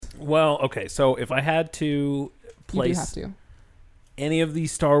Well, okay, so if I had to You do place have to. any of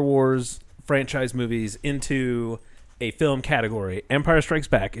these Star Wars franchise movies into a film category, Empire Strikes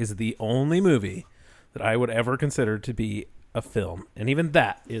Back is the only movie that I would ever consider to be a film. And even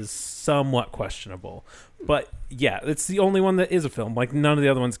that is somewhat questionable. But yeah, it's the only one that is a film. Like, none of the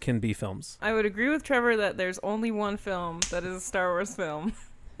other ones can be films. I would agree with Trevor that there's only one film that is a Star Wars film,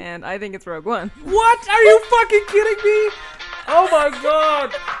 and I think it's Rogue One. What? Are you fucking kidding me? Oh my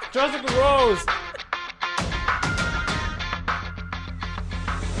god! Jessica Rose!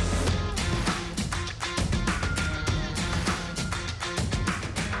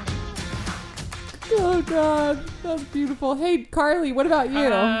 Oh God, that's beautiful. Hey, Carly, what about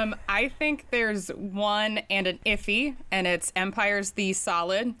you? I think there's one and an iffy, and it's Empire's the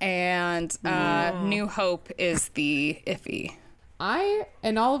solid, and New Hope is the iffy. I,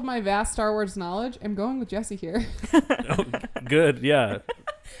 in all of my vast Star Wars knowledge, am going with Jesse here. Oh, good, yeah.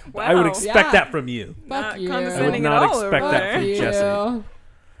 Wow. I would expect Yeah. that from you. Fuck Not you. I would condescending not at all expect over that there. from You. Jesse.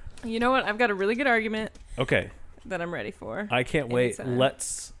 You know what? I've got a really good argument Okay, that I'm ready for. I can't wait. Anytime.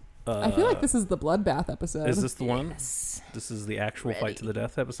 Let's... I feel like this is the bloodbath episode. Is this the one? Yes. This is the actual fight to the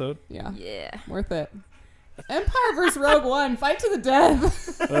death episode? Yeah, Yeah. worth it. Empire versus Rogue One, fight to the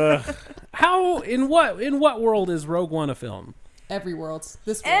death. How, in what world is Rogue One a film? Every world.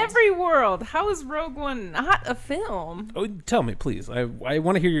 This world. Every world. How is Rogue One not a film? Oh, tell me, please. I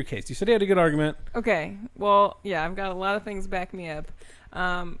want to hear your case. You said you had a good argument. Okay. Well, yeah, I've got a lot of things back me up.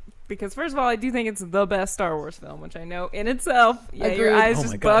 Because first of all, I do think it's the best Star Wars film, which I know in itself, yeah, your Agreed. eyes Oh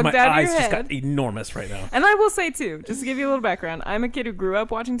just my god, bugged my out of eyes your just head. got enormous right now. And I will say too, just to give you a little background, I'm a kid who grew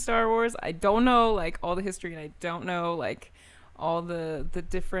up watching Star Wars. I don't know like all the history, and I don't know like all the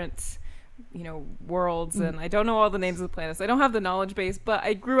different worlds, and I don't know all the names of the planets. I don't have the knowledge base, but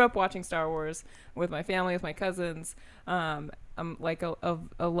I grew up watching Star Wars with my family, with my cousins. I'm like a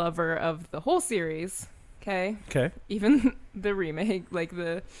lover of the whole series. Okay. Even the remake, like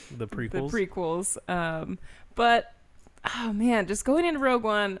the prequels. The prequels. But oh man, just going into Rogue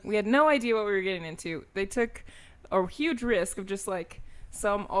One, we had no idea what we were getting into. They took a huge risk of just like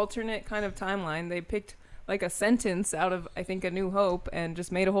some alternate kind of timeline. They picked like a sentence out of, I think, A New Hope and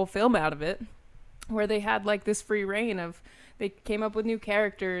just made a whole film out of it, where they had like this free reign of, they came up with new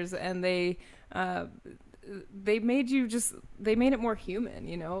characters, and they made it more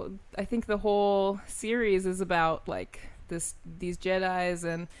human. I think the whole series is about like these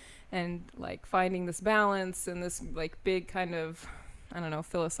Jedis and like finding this balance and this like big kind of, I don't know,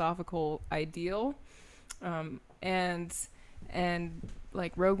 philosophical ideal, and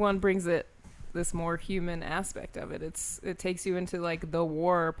like Rogue One brings it this more human aspect of it. It takes you into like the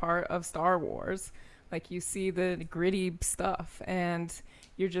war part of Star Wars. Like you see the gritty stuff, and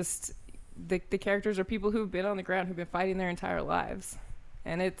you're just the characters are people who've been on the ground, who've been fighting their entire lives,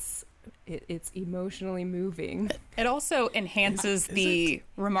 and it's emotionally moving. It also enhances the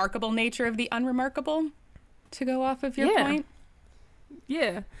remarkable nature of the unremarkable, to go off of your point.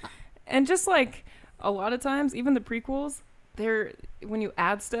 Yeah. And just like a lot of times, even the prequels, when you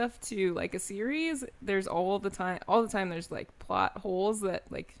add stuff to like a series, there's all the time there's like plot holes that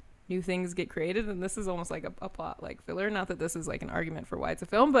like new things get created, and this is almost like a plot like filler. Not that this is like an argument for why it's a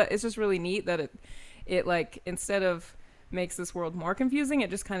film, but it's just really neat that it like, instead of makes this world more confusing, it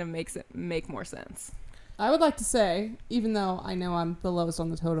just kind of makes it make more sense. I would like to say, even though I know I'm the lowest on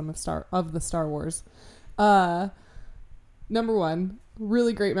the totem of the Star Wars, number one,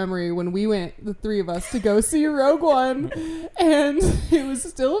 really great memory when we went, the three of us, to go see Rogue One, and it was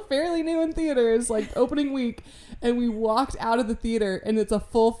still fairly new in theaters, like opening week, and we walked out of the theater, and it's a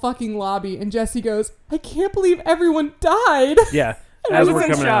full fucking lobby, and Jesse goes, "I can't believe everyone died." Yeah. I As was we're in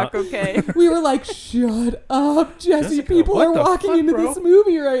coming shock, out. okay. We were like, "Shut up, Jesse. Jessica, People what are the walking fuck, into bro?" this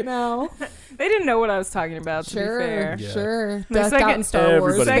movie right now." They didn't know what I was talking about, to be fair. Yeah. Sure. The Death second- out in Star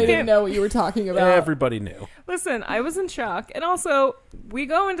Wars. Everybody They knew. didn't know what you were talking about. Everybody knew. Listen, I was in shock. And also, we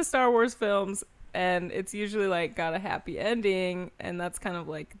go into Star Wars films, and it's usually like got a happy ending, and that's kind of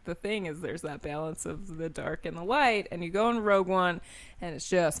like the thing, is there's that balance of the dark and the light, and you go in Rogue One, and it's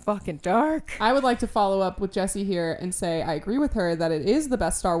just fucking dark. I would like to follow up with Jessie here and say I agree with her that it is the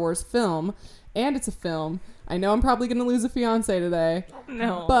best Star Wars film, and it's a film. I know I'm probably going to lose a fiance today,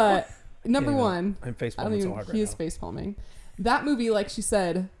 No. but number Yeah, one, I'm I don't facepalming even, so hard right he now. is face palming. That movie, like she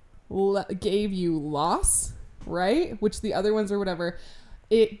said, gave you loss, right? Which the other ones or whatever.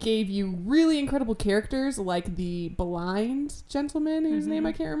 It gave you really incredible characters like the blind gentleman whose name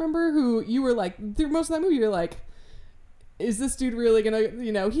I can't remember, who you were like, through most of that movie, you're like, is this dude really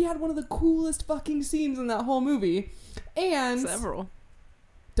gonna, he had one of the coolest fucking scenes in that whole movie. And Several.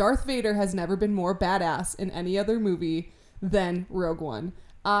 Darth Vader has never been more badass in any other movie than Rogue One.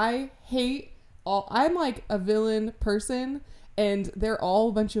 I hate all. I'm like a villain person, and they're all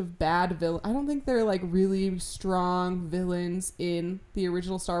a bunch of bad villains. I don't think they're like really strong villains in the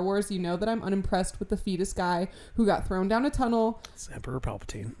original Star Wars. You know that I'm unimpressed with the fetus guy who got thrown down a tunnel, It's Emperor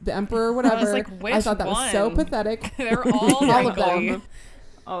Palpatine. the Emperor, whatever. like, which I thought that was so one? pathetic. They're all All of ugly. them.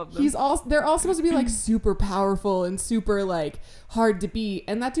 All of them. They're all supposed to be like super powerful and super like hard to beat,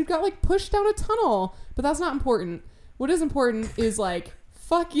 and that dude got like pushed down a tunnel. But that's not important. What is important is like,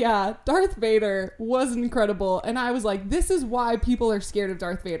 fuck yeah, Darth Vader was incredible, and I was like, this is why people are scared of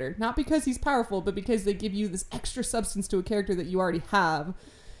Darth Vader, not because he's powerful, but because they give you this extra substance to a character that you already have,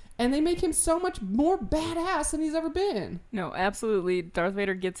 and they make him so much more badass than he's ever been. No, absolutely. Darth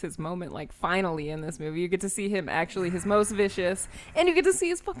Vader gets his moment, like, finally in this movie. You get to see him actually his most vicious, and you get to see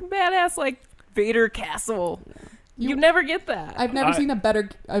his fucking badass, like, Vader castle. You never get that. I've never seen a better.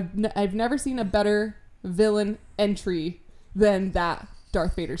 I've never seen a better villain entry than that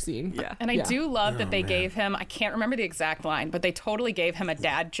Darth Vader scene. Yeah. And I do love that they gave him, I can't remember the exact line, but they totally gave him a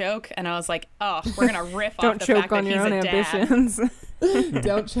dad joke. And I was like, oh, we're going to riff Don't off the choke fact on that your he's own a dad. ambitions.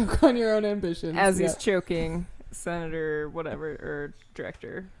 Don't choke on your own ambitions. As he's Yeah. choking Senator whatever, or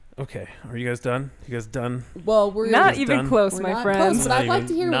Director. Okay, are you guys done? You guys done? Well, we're Not just even done. close, we're my not friends. close, but Not I'd like even-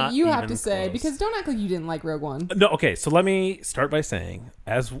 to hear what not you have even to say, close. because don't act like you didn't like Rogue One. No, okay, so let me start by saying,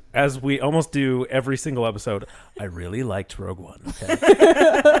 as we almost do every single episode, I really liked Rogue One. Okay?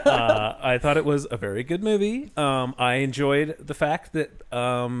 I thought it was a very good movie. I enjoyed the fact that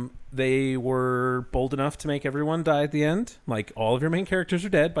they were bold enough to make everyone die at the end. Like, all of your main characters are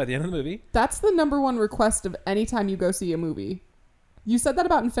dead by the end of the movie. That's the number one request of any time you go see a movie. You said that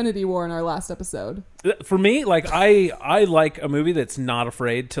about Infinity War in our last episode. For me, like, I like a movie that's not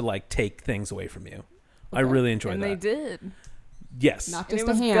afraid to, like, take things away from you. I really enjoy And that. they did. Yes. Not And just it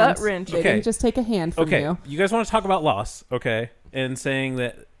a was hand. gut-wrenching. They Okay. didn't just take a hand from Okay, you. you guys want to talk about loss, okay? And saying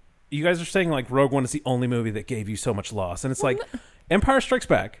that you guys are saying like Rogue One is the only movie that gave you so much loss, and it's like Empire Strikes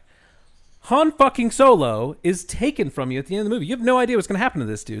Back. Han fucking Solo is taken from you at the end of the movie. You have no idea what's going to happen to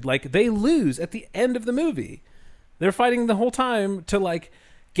this dude. Like, they lose at the end of the movie. They're fighting the whole time to like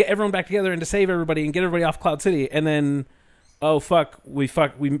get everyone back together and to save everybody and get everybody off Cloud City, and then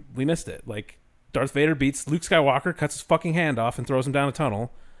we missed it. Like, Darth Vader beats Luke Skywalker, cuts his fucking hand off, and throws him down a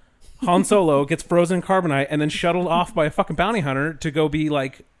tunnel. Han Solo gets frozen in carbonite and then shuttled off by a fucking bounty hunter to go be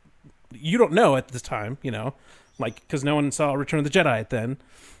like, you don't know at this time, you know, like, because no one saw Return of the Jedi then.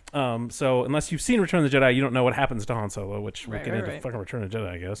 So unless you've seen Return of the Jedi, you don't know what happens to Han Solo, which we'll Right, get right, into right. fucking Return of the Jedi,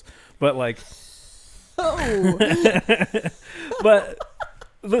 I guess. But like, Oh, but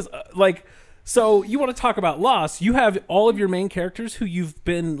listen, like, so you want to talk about loss? You have all of your main characters who you've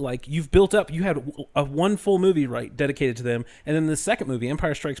built up. You had a one full movie right dedicated to them, and then the second movie,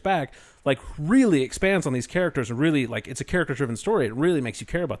 Empire Strikes Back, like really expands on these characters and really like it's a character driven story. It really makes you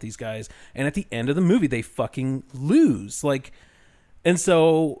care about these guys. And at the end of the movie, they fucking lose. Like, and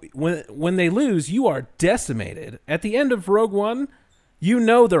so when they lose, you are decimated. At the end of Rogue One, you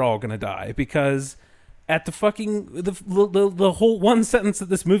know they're all gonna die because at the fucking the whole one sentence that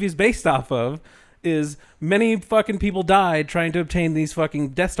this movie is based off of is many fucking people died trying to obtain these fucking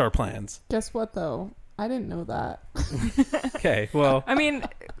Death Star plans. guess what though? I didn't know that. Okay, well, I mean,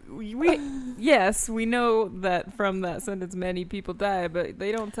 we know that from that sentence many people die, but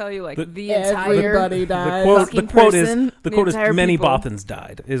they don't tell you like the entire Everybody the died. quote fucking the quote person, is the the quote is entire many people. Bothans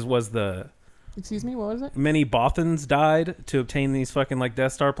died was the Excuse me, what was it? many Bothans died to obtain these fucking like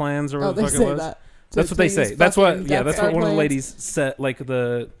Death Star plans or Oh, what the they fuck say it was. that. That's what they say. That's what Death that's Star what one of the plans. ladies said. Like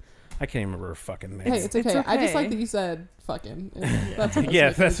I can't even remember her fucking name. Hey, it's okay. It's I just like okay. that you said "fucking." That's what I was Yeah,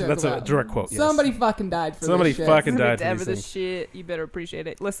 making joke that's a about. direct quote. Yes. Somebody fucking died for Somebody this shit. fucking Somebody died for died these for this things. shit. You better appreciate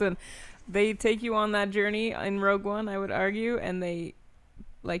it. Listen, they take you on that journey in Rogue One, I would argue, and they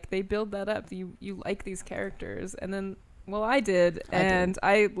build that up. You like these characters, and then I did, I did. and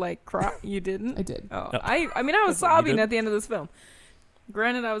I like cry. You didn't? I did. Oh, No. I mean, I was That's what you sobbing did? at the end of this film.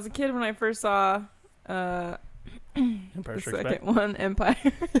 Granted, I was a kid when I first saw Empire the Strikes second Back. one, Empire.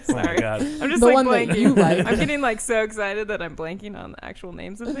 Oh my Sorry, god. I'm just The like one that blanking. you like. I'm getting like so excited that I'm blanking on the actual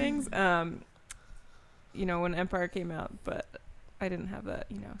names of things. When Empire came out, but I didn't have that,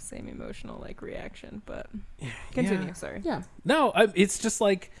 same emotional like reaction. But continue. Yeah. Sorry. Yeah. No, it's just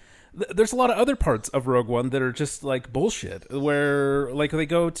like there's a lot of other parts of Rogue One that are just like bullshit. Where like they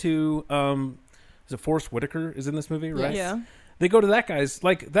go to is it Forrest Whitaker is in this movie, right? Yeah. They go to that guy's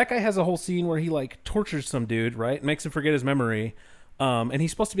like that guy has a whole scene where he like tortures some dude, right? Makes him forget his memory. And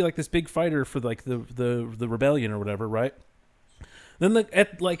he's supposed to be like this big fighter for like the rebellion or whatever, right? Then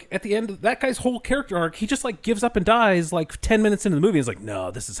at the end of that guy's whole character arc, he just like gives up and dies like 10 minutes into the movie. He's like,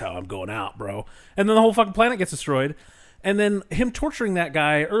 no, this is how I'm going out, bro. And then the whole fucking planet gets destroyed. And then him torturing that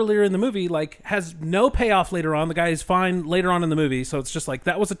guy earlier in the movie, like, has no payoff later on. The guy is fine later on in the movie. So it's just like,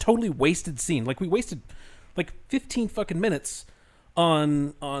 that was a totally wasted scene. Like, we wasted like 15 fucking minutes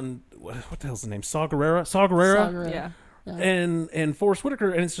on what the hell's the name? Saw Gerrera? Yeah. And Forrest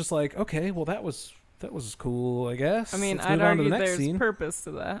Whitaker. And it's just like, okay, well, that was cool, I guess. I mean, Let's I'd move on to argue the next there's scene. purpose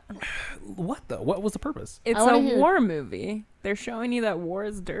to that. What though? What was the purpose? It's I wanna a hear- war movie. They're showing you that war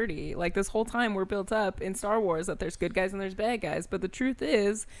is dirty. Like, this whole time we're built up in Star Wars that there's good guys and there's bad guys. But the truth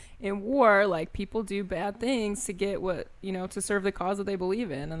is, in war, like, people do bad things to get what, you know, to serve the cause that they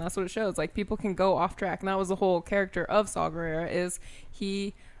believe in. And that's what it shows. Like, people can go off track. And that was the whole character of Saw Gerrera, is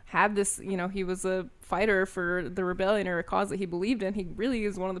he had this, you know, he was a fighter for the rebellion or a cause that he believed in. He really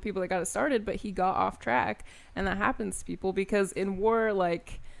is one of the people that got it started, but he got off track. And that happens to people because in war,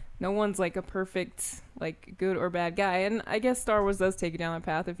 like, no one's like a perfect, like, good or bad guy. And I guess Star Wars does take you down that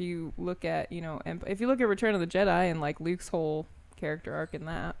path. If you look at, you know, if you look at Return of the Jedi and like Luke's whole character arc in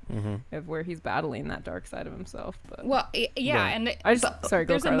that, of where he's battling that dark side of himself. But Well, yeah, Right. and I just sorry,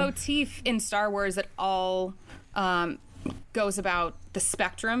 go there's a Carla. motif in Star Wars that all goes about the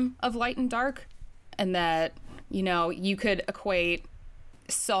spectrum of light and dark, and that, you know, you could equate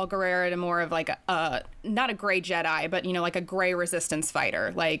Saw Gerrera to more of like a not a gray Jedi, but, you know, like a gray resistance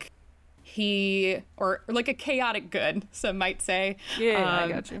fighter, like he or like a chaotic good, some might say. Yeah, I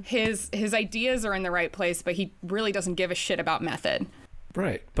got you. His ideas are in the right place, but he really doesn't give a shit about method.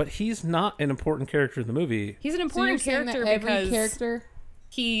 Right. But he's not an important character in the movie. He's an So you're important saying character that every because character.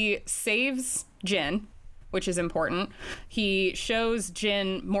 he saves Jin, which is important. He shows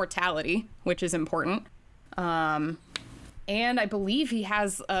Jin mortality, which is important. And I believe he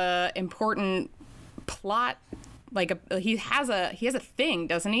has a important plot, like he has a thing,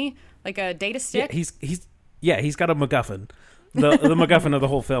 doesn't he? Like a data stick. He's got a MacGuffin. The MacGuffin of the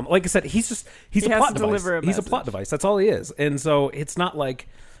whole film. Like I said, he's a has plot to device. deliver a He's a plot message. device. That's all he is. And so it's not like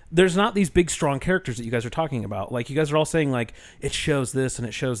there's not these big strong characters that you guys are talking about. Like, you guys are all saying like it shows this and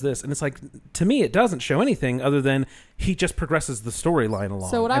it shows this, and it's like, to me it doesn't show anything other than he just progresses the storyline along.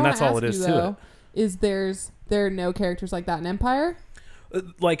 So what I and want that's to all ask it you is to though is there are no characters like that in Empire?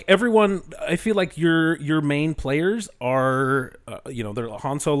 Like, everyone, I feel like your main players are, they're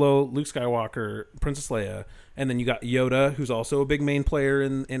Han Solo, Luke Skywalker, Princess Leia, and then you got Yoda, who's also a big main player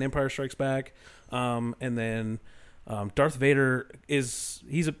in Empire Strikes Back, and then Darth Vader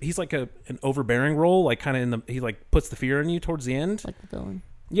he's like an overbearing role, like kind of he like puts the fear in you towards the end. Like the villain.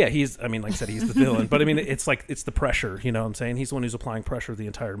 Yeah, like I said, he's the villain, but I mean, it's like, it's the pressure, you know what I'm saying? He's the one who's applying pressure the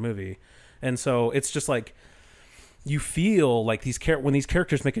entire movie, and so it's just like, you feel like when these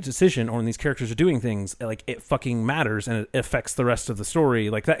characters make a decision, or when these characters are doing things, like, it fucking matters and it affects the rest of the story,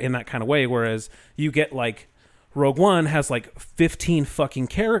 like that, in that kind of way. Whereas you get like Rogue One has like 15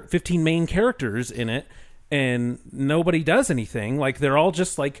 main characters in it, and nobody does anything. Like, they're all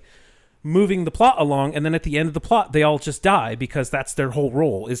just like moving the plot along, and then at the end of the plot they all just die, because that's their whole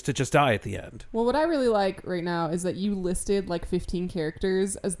role, is to just die at the end. Well, what I really like right now is that you listed like 15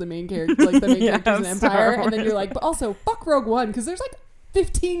 characters as the main character, like the main Yeah, characters in Star Empire, and then Wars. you're like, but also fuck Rogue One, because there's like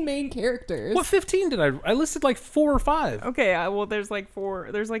 15 main characters. What 15 did I listed? Like 4 or 5. Okay, well, there's like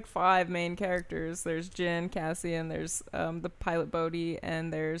 5 main characters. There's Jin, Cassian, there's the pilot Bodhi,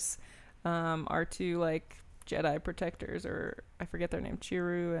 and there's our 2 like Jedi protectors, or I forget their name,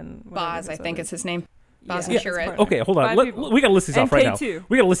 Chiru and whatever Boz, I his think other- is his name. Boz Yeah, and that's Chirrut. part of Okay, it. hold on. 5 people. We got to list these And off right now. K2.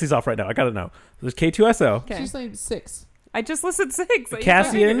 We got to list these off right now. I got to know. There's K2SO, Okay, She's named 6. I just listed 6. I used my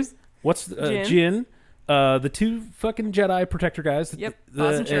Cassian. fingers. What's Jin. Jin? The 2 fucking Jedi protector guys. Yep, The,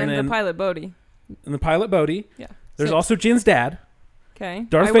 Boz and Chiru, and and then the pilot Bodhi. and the pilot Bodhi. Yeah. There's 6. also Jin's dad, Okay.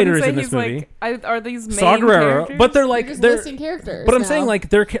 Darth I wouldn't Vader is say in this he's, movie. Like, are these main Saw Gerrera, characters? but they're You're like just they're. listing characters. But I'm now. saying like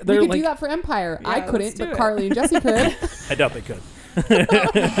they're we like. could do that for Empire. Yeah, I let's couldn't, do but it. Carly and Jesse could. I doubt they could.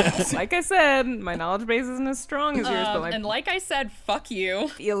 Like I said, my knowledge base isn't as strong as yours, but my And like I said, fuck you.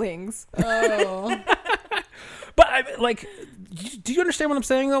 feelings. Oh, But like, do you understand what I'm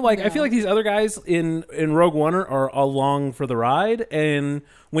saying though? Like, I feel No. like these other guys in Rogue One are along for the ride, and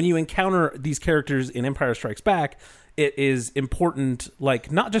when you encounter these characters in Empire Strikes Back, it is important, like,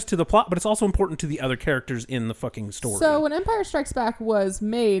 not just to the plot, but it's also important to the other characters in the fucking story. so when Empire Strikes Back was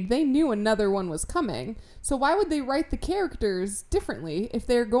made, they knew another one was coming. So why would they write the characters differently if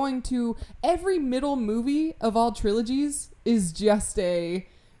they're going to every middle movie of all trilogies is just a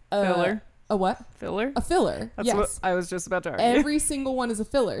Filler. A what? Filler? A filler. That's yes. what I was just about to argue. Every single one is a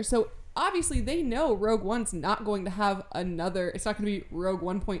filler. So obviously they know Rogue One's not going to have another, it's not going to be Rogue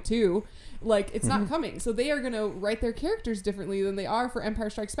 1.2. Like, it's not coming. So they are going to write their characters differently than they are for Empire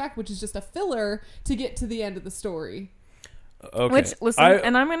Strikes Back, which is just a filler to get to the end of the story. Okay. Which listen,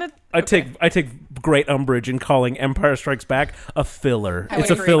 and I'm gonna. I take great umbrage in calling Empire Strikes Back a filler. I It's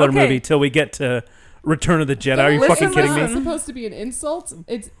would a agree. filler Okay. movie till we get to Return of the Jedi. Are you Listen, fucking kidding It's me? supposed to be an insult.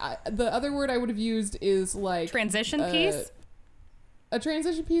 It's the other word I would have used is like Transition piece. a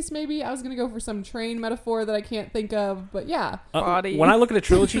transition piece. Maybe I was gonna go for some train metaphor that I can't think of, but yeah. Body. When I look at a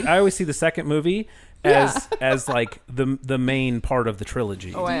trilogy, I always see the second movie as like the main part of the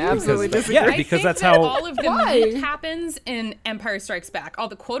trilogy. Oh, I Because- absolutely disagree. Yeah, I because think that's that how. all of the Why? meat happens in Empire Strikes Back. All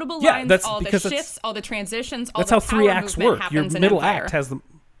the quotable Yeah, lines, that's all the because that's- shifts, all the transitions, all That's the how three power acts movement work. Your happens in middle Empire. act has the.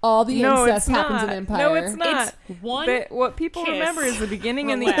 All the No, incest it's happens not. in Empire. No, it's not. It's one. What people kiss. remember is the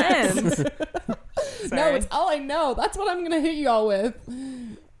beginning and the Relax. end. No, Sorry. it's all I know. That's what I'm gonna hit you all with.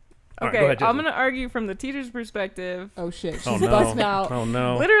 All right, Okay, go ahead, I'm Jesse. going to argue from the teacher's perspective. Oh shit, she's Oh no! busting out. Oh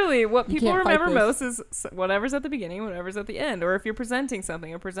no! Literally, what You people can't fight remember this. most is whatever's at the beginning, whatever's at the end. Or if you're presenting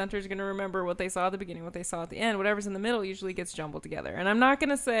something, a presenter's going to remember what they saw at the beginning, what they saw at the end. Whatever's in the middle usually gets jumbled together. And I'm not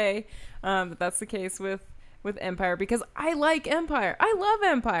going to say that that's the case with Empire, because I like Empire. I love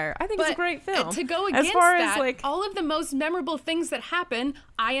Empire. I think it's a great film. To go as against far that, as like all of the most memorable things that happen,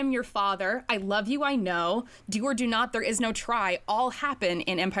 I am your father, I love you, I know, do or do not, there is no try, all happen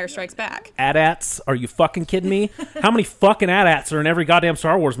in Empire Strikes Back. AT-ATs? Are you fucking kidding me? How many fucking AT-ATs are in every goddamn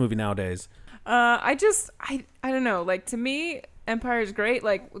Star Wars movie nowadays? I don't know. Like, to me, Empire is great.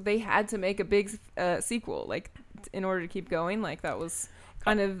 Like, they had to make a big sequel, like, in order to keep going. Like, that was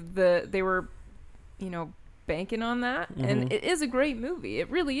kind of they were, banking on that. And it is a great movie. It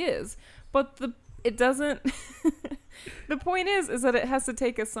really is. But it doesn't. The point is that it has to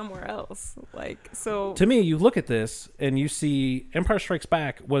take us somewhere else. Like, so. To me, you look at this and you see Empire Strikes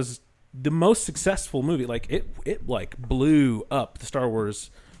Back was the most successful movie. Like it like blew up the Star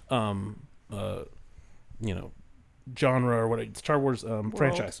Wars, genre or what Star Wars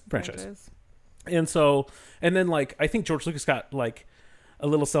franchise. And so, and then like I think George Lucas got like a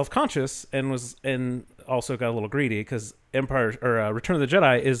little self-conscious and also got a little greedy because Empire or Return of the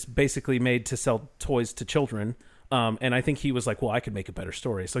Jedi is basically made to sell toys to children. And I think he was like, well, I could make a better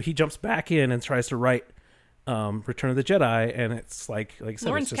story. So he jumps back in and tries to write Return of the Jedi, and it's like I said,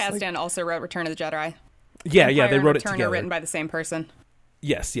 Lawrence it's just Kasdan like, also wrote Return of the Jedi. yeah, Empire they and wrote Return it together. are written by the same person.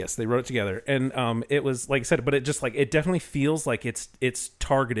 Yes, they wrote it together, and it was like I said, but it just like it definitely feels like it's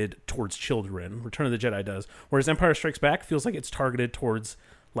targeted towards children. Return of the Jedi does, whereas Empire Strikes Back feels like it's targeted towards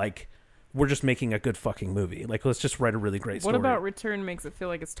like we're just making a good fucking movie. Like let's just write a really great story. What about Return makes it feel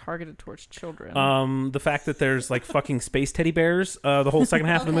like it's targeted towards children? the fact that there's like fucking space teddy bears the whole second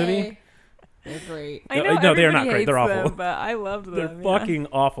half of the movie? Okay. They're great. I know No, they're not everybody great. hates They're awful. them, but I loved them. They're yeah. fucking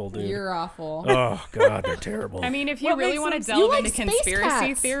awful, dude. You're awful. Oh god, they're terrible. I mean, if you What really makes want to them- You delve like into space conspiracy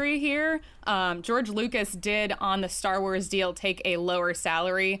cats. theory here, George Lucas did on the Star Wars deal take a lower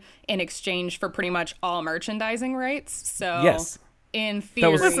salary in exchange for pretty much all merchandising rights. So Yes. in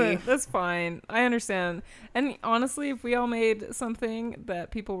That was- theory, Listen, that's fine. I understand. And honestly, if we all made something that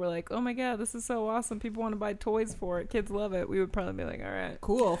people were like, "Oh my god, this is so awesome! People want to buy toys for it. Kids love it," we would probably be like, "All right,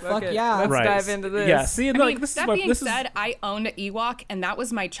 Cool. fuck Fuck it. yeah. Let's Right. dive into this." Yeah, see, I like mean, this is that what being this said, I owned an Ewok, and that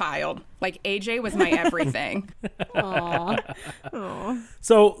was my child. Like AJ was my everything. Aw.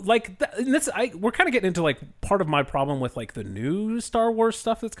 So like and that's we're kind of getting into like part of my problem with like the new Star Wars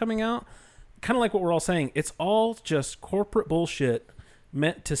stuff that's coming out. Kind of like what we're all saying. It's all just corporate bullshit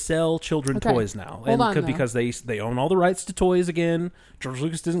meant to sell children Okay. toys now, Hold on, though. because they own all the rights to toys again. George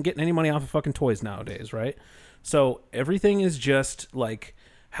Lucas isn't getting any money off of fucking toys nowadays, right? So everything is just like,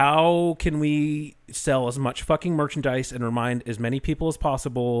 how can we sell as much fucking merchandise and remind as many people as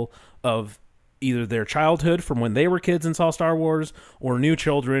possible of either their childhood from when they were kids and saw Star Wars, or new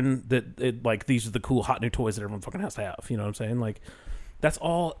children that like these are the cool hot new toys that everyone fucking has to have. You know what I'm saying? Like that's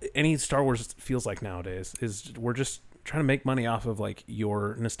all any Star Wars feels like nowadays is we're just trying to make money off of like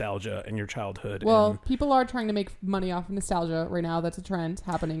your nostalgia and your childhood. Well, and, people are trying to make money off of nostalgia right now. That's a trend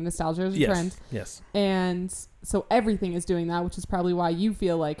happening. Nostalgia is a trend. Yes. And so everything is doing that, which is probably why you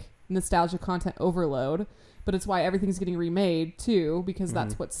feel like nostalgia content overload. But it's why everything's getting remade too, because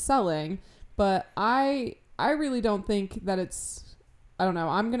that's what's selling. But I really don't think that it's, I don't know,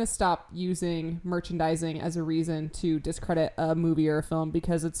 I'm going to stop using merchandising as a reason to discredit a movie or a film,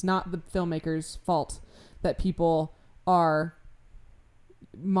 because it's not the filmmaker's fault that people are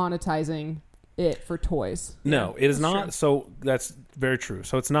monetizing it for toys. No, it is that's not. true. So that's very true.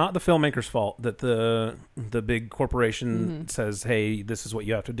 So it's not the filmmaker's fault that the big corporation says, "Hey, this is what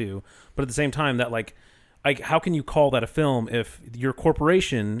you have to do." But at the same time, that like how can you call that a film if your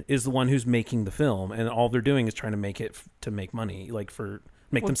corporation is the one who's making the film and all they're doing is trying to make it to make money, like for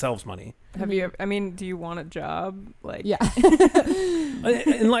make themselves money. Have you? I mean, do you want a job? Like, Yeah.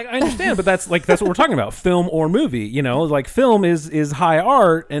 And like I understand, but that's what we're talking about, film or movie. You know, like film is high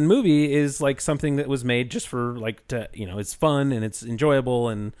art, and movie is like something that was made just for like to, you know, it's fun and it's enjoyable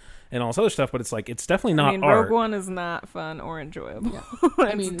and all this other stuff. But it's like it's definitely not I mean, art. Rogue One is not fun or enjoyable. Yeah. It's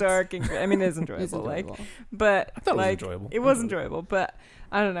I mean, dark and I mean, it's enjoyable. It's enjoyable. But I thought it was like, enjoyable. It was enjoyable, but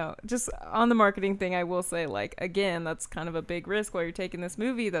I don't know. Just on the marketing thing, I will say, like, again, that's kind of a big risk while you're taking this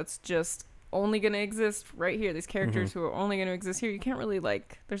movie that's just only going to exist right here. These characters who are only going to exist here. You can't really,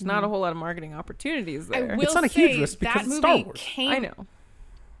 like, there's not a whole lot of marketing opportunities there. I will It's not a say huge risk because that it's movie Star Wars. I know.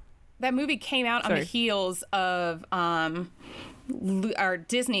 That movie came out on the Sorry. heels of our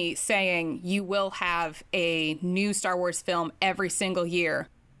Disney saying you will have a new Star Wars film every single year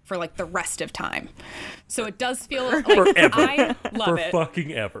for like the rest of time. So it does feel like Forever. I love For it,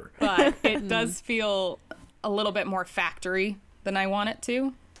 fucking ever. but it does feel a little bit more factory than I want it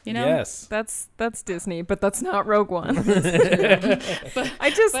to. You know? Yes. That's Disney, but that's not Rogue One. But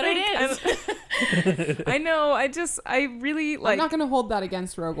I just but think it is. I know. I really like. I'm not going to hold that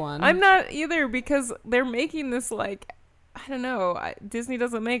against Rogue One. I'm not either, because they're making this, like, I don't know. Disney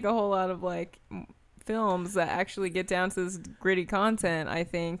doesn't make a whole lot of like films that actually get down to this gritty content, I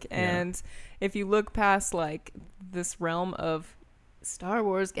think. And if you look past like this realm of Star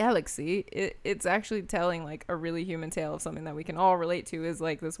Wars galaxy, it's actually telling like a really human tale of something that we can all relate to, is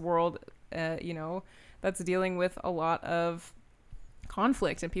like this world, you know, that's dealing with a lot of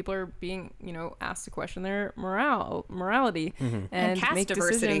conflict, and people are being, you know, asked to question their morality and cast make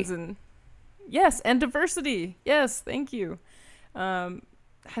diversity. decisions. And yes, and diversity. Yes, thank you. I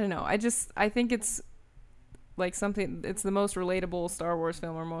don't know. I think it's like something. It's the most relatable Star Wars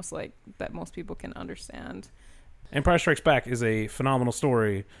film, or most like that most people can understand. Empire Strikes Back is a phenomenal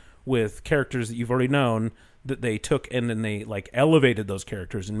story with characters that you've already known that they took and then they like elevated those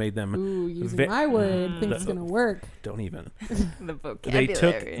characters and made them. Ooh, using my word, think it's going to work. Don't even. The They vocabulary.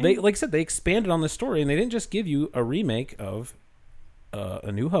 took like I said, they expanded on the story, and they didn't just give you a remake of A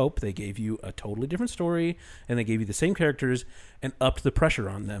New Hope. They gave you a totally different story, and they gave you the same characters and upped the pressure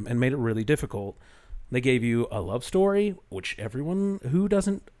on them and made it really difficult. They gave you a love story, which everyone who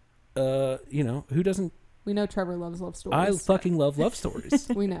doesn't, who doesn't. We know Trevor loves love stories. I fucking love love stories.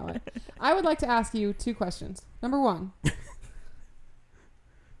 We know it. I would like to ask you 2 questions. Number 1.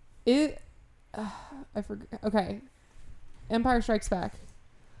 I forget. Okay. Empire Strikes Back.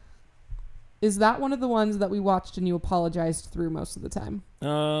 Is that one of the ones that we watched and you apologized through most of the time?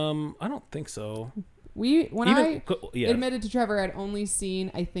 I don't think so. I Yeah. admitted to Trevor I'd only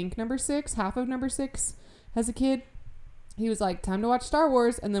seen, I think, number 6, half of number 6 as a kid. He was like, time to watch Star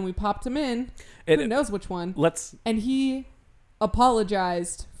Wars, and then we popped him in. Who knows which one? And he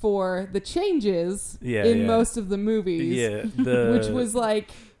apologized for the changes in most of the movies. Yeah. Which was like,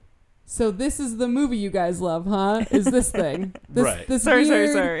 so this is the movie you guys love, huh? Is this thing? Right. This Sorry.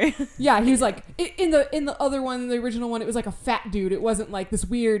 weird, Yeah, he was like, in the other one, the original one, it was like a fat dude. It wasn't like this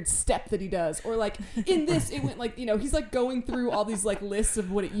weird step that he does. Or like, in this, it went like, he's like going through all these like lists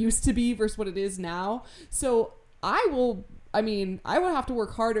of what it used to be versus what it is now. So I would have to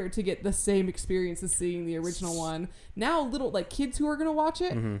work harder to get the same experience as seeing the original one. Now, little like kids who are going to watch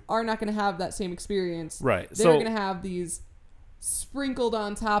it are not going to have that same experience. Right. They're going to have these sprinkled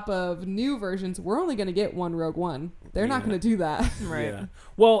on top of new versions. We're only going to get one Rogue One. They're not going to do that. Right. Yeah.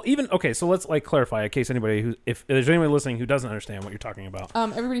 Well, so let's like clarify in case anybody if there's anybody listening who doesn't understand what you're talking about.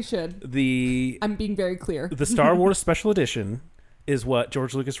 Everybody should. I'm being very clear. The Star Wars Special Edition is what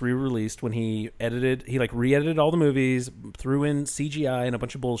George Lucas re-released when he re-edited all the movies, threw in CGI and a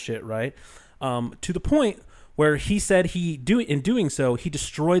bunch of bullshit, right? To the point where he said in doing so, he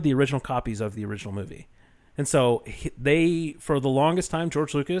destroyed the original copies of the original movie. And so for the longest time,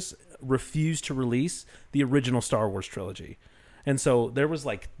 George Lucas refused to release the original Star Wars trilogy. And so there was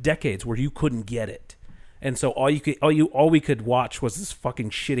like decades where you couldn't get it. And so all we could watch was this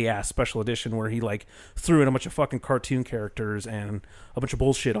fucking shitty ass special edition where he like threw in a bunch of fucking cartoon characters and a bunch of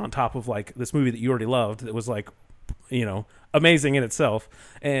bullshit on top of like this movie that you already loved. That was like, amazing in itself.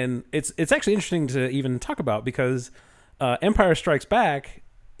 And it's actually interesting to even talk about because Empire Strikes Back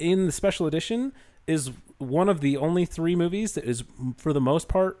in the special edition is one of the only 3 movies that is for the most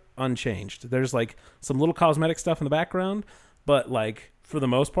part unchanged. There's like some little cosmetic stuff in the background, but like for the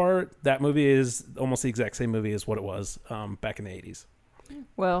most part, that movie is almost the exact same movie as what it was back in the 80s.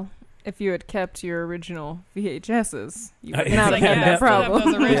 Well, if you had kept your original VHSs, you would Yeah, not have had that problem.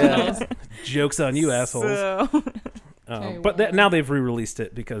 Those originals. Jokes on you, assholes. So, Now they've re-released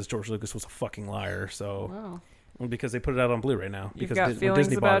it because George Lucas was a fucking liar. So Wow. because they put it out on Blu-ray now. You've Because got when feelings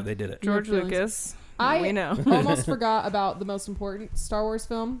Disney bought about it, they did it. George feelings. Lucas. We know. almost forgot about the most important Star Wars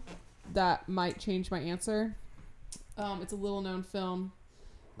film that might change my answer. It's a little known film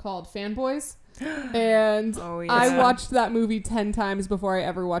called Fanboys. And Oh, yeah. I watched that movie 10 times before I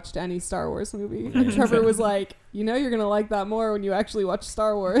ever watched any Star Wars movie. And Trevor was like, you know, you're going to like that more when you actually watch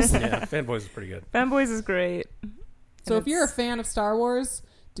Star Wars. Yeah, Fanboys is pretty good. Fanboys is great. So And if you're a it's- fan of Star Wars,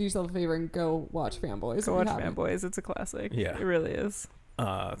 do yourself a favor and go watch Fanboys. Go if watch you haven't. Fanboys. It's a classic. Yeah. It really is.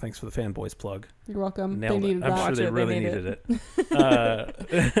 Thanks for the Fanboys plug. You're welcome. Nailed they it. needed I'm that. sure Watch they it, they really need needed it.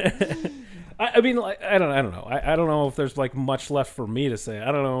 I mean, like, I don't know. I don't know if there's like much left for me to say.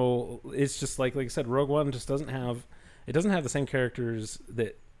 I don't know. It's just like I said, Rogue One just doesn't have the same characters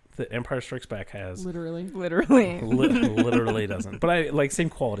that Empire Strikes Back has. Literally. Literally. Literally doesn't. But I like same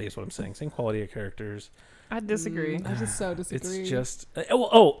quality is what I'm saying. Same quality of characters. I disagree. I just so disagree. It's just It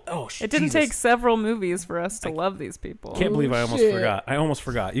didn't Jesus. take several movies for us to love these people. Can't believe I almost shit. forgot. I almost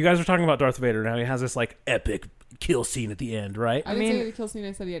forgot. You guys were talking about Darth Vader. Now he has this like epic kill scene at the end, right? I didn't mean- say the kill scene.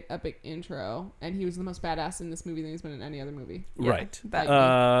 I said he had epic intro, and he was the most badass in this movie than he's been in any other movie. Yeah, Right.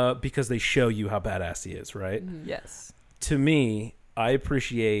 that- Because they show you how badass he is, right? Mhm. yes. To me, I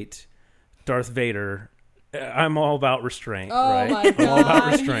appreciate Darth Vader. I'm all about restraint, Oh right? my I'm all about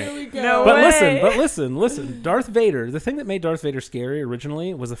god! restraint. Here we go. No But way. listen. Darth Vader, the thing that made Darth Vader scary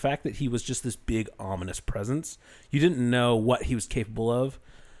originally was the fact that he was just this big, ominous presence. You didn't know what he was capable of.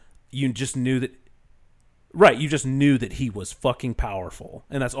 You just knew that. Right, you just knew that he was fucking powerful,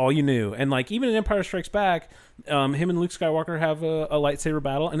 and that's all you knew. And like even in Empire Strikes Back, him and Luke Skywalker have a lightsaber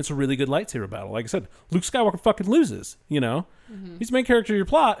battle, and it's a really good lightsaber battle. Like I said, Luke Skywalker fucking loses. You know, he's the main character of your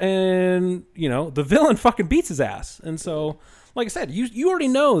plot, and you know the villain fucking beats his ass. And so, like I said, you already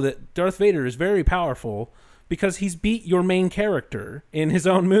know that Darth Vader is very powerful because he's beat your main character in his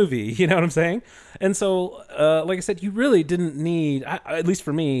own movie. You know what I'm saying? And so, like I said, you really didn't need, at least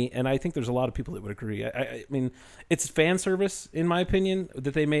for me, and I think there's a lot of people that would agree. I mean, it's fan service, in my opinion,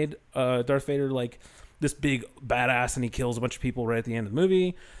 that they made Darth Vader like this big badass and he kills a bunch of people right at the end of the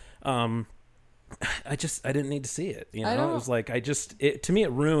movie. I didn't need to see it. You I know, it don't- was like, to me,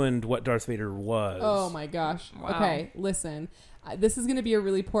 it ruined what Darth Vader was. Oh my gosh. Wow. Okay, listen. This is going to be a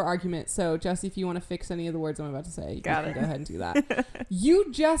really poor argument. So, Jesse, if you want to fix any of the words I'm about to say, you Got can it. go ahead and do that.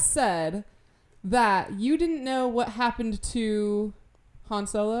 You just said that you didn't know what happened to Han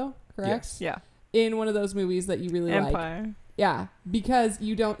Solo, correct? Yes. Yeah. In one of those movies that you really like. Empire. Yeah, because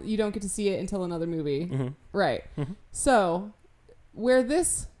you don't get to see it until another movie. Mhm. Right. Mhm. So, where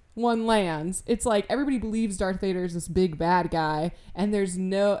this one lands, it's like everybody believes Darth Vader is this big bad guy, and there's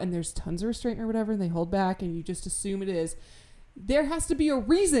tons of restraint or whatever, and they hold back, and you just assume it is. There has to be a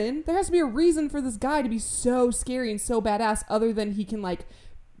reason. There has to be a reason for this guy to be so scary and so badass, other than he can like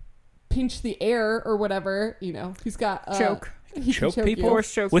pinch the air or whatever. You know, he's got Choke. He can Choke people? you.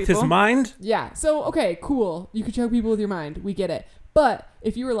 Force choke With people. his mind? Yeah. So, okay, cool. You could choke people with your mind. We get it. But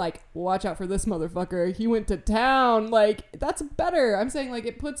if you were like, watch out for this motherfucker, he went to town, like, that's better. I'm saying, like,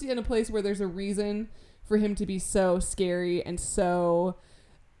 it puts you in a place where there's a reason for him to be so scary and so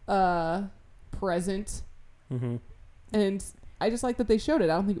present. Mm-hmm. And I just like that they showed it.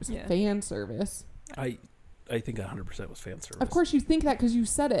 I don't think it was Yeah. fan service. I think 100% was fan service. Of course, you think that because you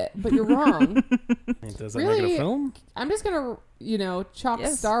said it, but you're wrong. Does that make it Really? a film? I'm just gonna, chalk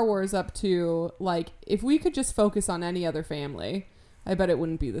Yes. Star Wars up to like if we could just focus on any other family, I bet it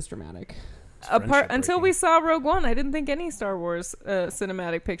wouldn't be this dramatic. Apart until we breaking. saw Rogue One, I didn't think any Star Wars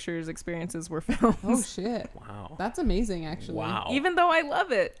cinematic pictures experiences were filmed. Oh shit, Wow. that's amazing actually. Wow. Even though I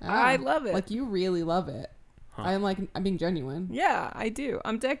love it, Ah, I love it. Like you really love it. Huh. I'm being genuine. Yeah, I do.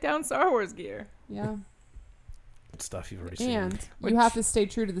 I'm decked out in Star Wars gear. Yeah. Stuff you've already seen. And Which- you have to stay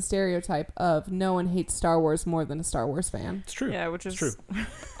true to the stereotype of no one hates Star Wars more than a Star Wars fan. It's true. Yeah, which is true.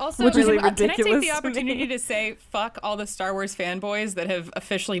 Also, Which is really can I take ridiculous the to me. opportunity to say fuck all the Star Wars fanboys that have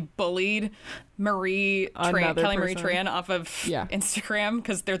officially bullied Kelly Another Marie person. Tran off of Yeah. Instagram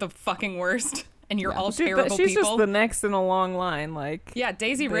because they're the fucking worst and you're Yeah. all Dude, terrible she's people. just the next in a long line. Like Yeah,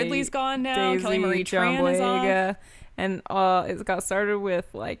 Daisy They- Ridley's gone now. Daisy, Kelly Marie John Tran is off. Boyega, and it got started with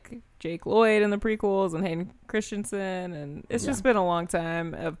like Jake Lloyd in the prequels and Hayden Christensen, and it's just been a long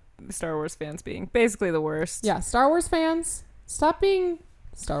time of Star Wars fans being basically the worst. Yeah, Star Wars fans, stop being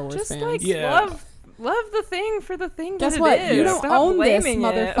Star Wars Just fans. like Yeah. love the thing for the thing Guess that what? it is. You don't Stop own this, blaming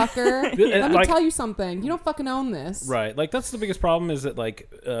it. motherfucker. Yeah, Let me like- tell you something. You don't fucking own this. Right. Like, that's the biggest problem is that, like,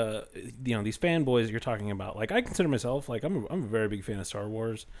 these fanboys you're talking about, like, I consider myself, like, I'm a very big fan of Star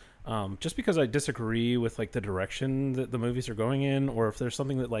Wars. Just because I disagree with, like, the direction that the movies are going in, or if there's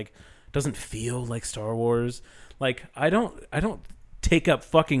something that, like, doesn't feel like Star Wars. Like, I don't take up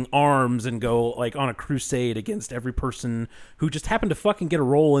fucking arms and go like on a crusade against every person who just happened to fucking get a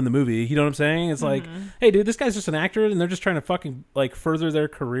role in the movie. You know what I'm saying? It's like, hey, dude, this guy's just an actor, and they're just trying to fucking like further their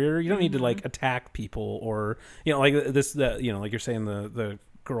career. You don't need to like attack people or like this. That like you're saying the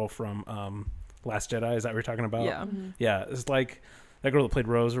girl from Last Jedi. Is that what you're talking about? Yeah. Yeah. It's like that girl that played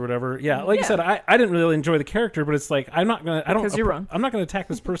Rose or whatever. Yeah, like I said, I didn't really enjoy the character, but it's like I'm not gonna. I don't. Because you're wrong. I'm not gonna attack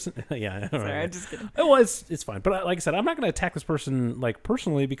this person. Yeah, Sorry, I'm just kidding. well, it's fine, but like I said, I'm not gonna attack this person like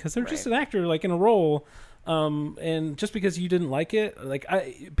personally because they're just an actor like in a role, and just because you didn't like it, like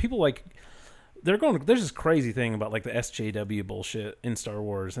people like. There's this crazy thing about like the SJW bullshit in Star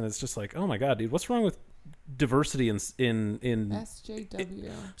Wars, and it's just like, oh my god, dude, what's wrong with diversity in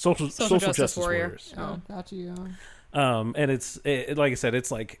SJW. social justice warriors? Oh, got you. And it's like I said,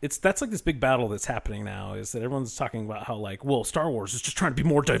 that's like this big battle that's happening now. Is that everyone's talking about how like, well, Star Wars is just trying to be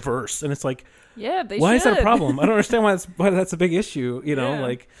more diverse, and it's like, Yeah, they why should. is that a problem? I don't understand why that's a big issue. You know,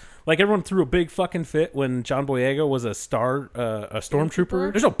 Yeah. like everyone threw a big fucking fit when John Boyega was a stormtrooper.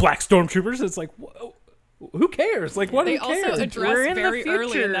 Stormtrooper? There's no black stormtroopers. It's like, who cares? Like, what do They you care? also We're address in the very early in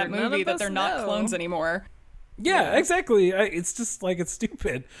future. that None movie of that us they're not know. clones anymore. Yeah, exactly. It's just like it's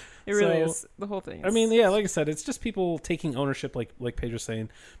stupid. It really So, is. The whole thing. I mean, yeah, like I said, it's just people taking ownership, like Paige was saying,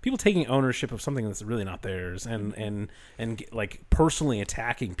 people taking ownership of something that's really not theirs, and like personally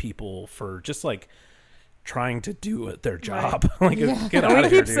attacking people for just like trying to do their job. Like, Yeah. get And out we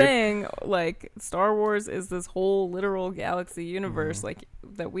of here, keep dude. saying like Star Wars is this whole literal galaxy universe, Mm-hmm. like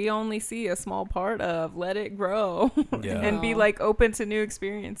that we only see a small part of. Let it grow Yeah. and be like open to new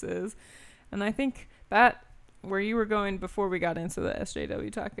experiences. And I think that where you were going before we got into the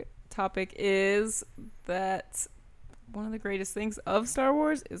SJW topic is that one of the greatest things of Star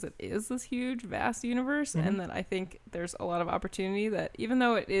Wars is it is this huge, vast universe, Mm-hmm. and that I think there's a lot of opportunity that even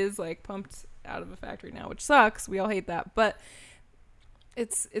though it is like pumped out of a factory now, which sucks, we all hate that, but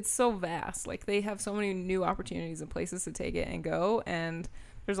it's so vast. Like they have so many new opportunities and places to take it and go, and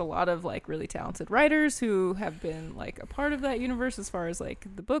there's a lot of like really talented writers who have been like a part of that universe as far as like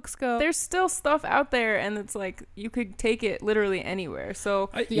the books go. There's still stuff out there, and it's like you could take it literally anywhere. So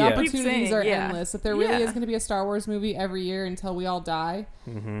The Yeah. opportunities saying, are yeah. endless. If there really Yeah. is going to be a Star Wars movie every year until we all die,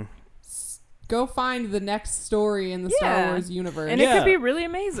 Mm-hmm. go find the next story in the Star Yeah. Wars universe. and Yeah. it could be really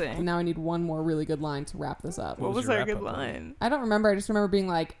And amazing. now I need one more really good line to wrap this up. What What was was your our good wrap-up line? line? I don't remember. I just remember being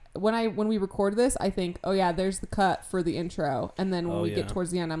like, when we record this, I think, oh yeah, there's the cut for the intro, and then when Oh, we yeah. get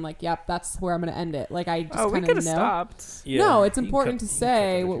towards the end, I'm like, yep, that's where I'm gonna end it. Like I just Oh, we kind could of have know. stopped. No, it's You can important cut- to you can cut that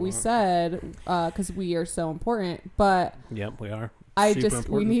say if what you we want. said because we are so important. But Yep, we are. I Super just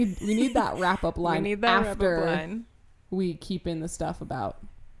important. we need that wrap up line We need that after wrap-up line. we keep in the stuff about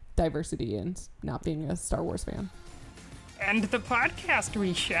diversity and not being a Star Wars fan. And the podcast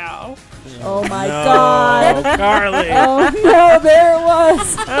we shall. Oh my No, god! Carly. Oh no, there it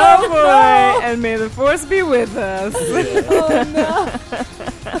was! Oh boy! And may the force be with us. Oh no!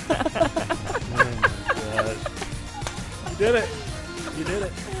 Oh my gosh. You did it. You did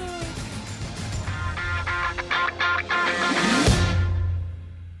it.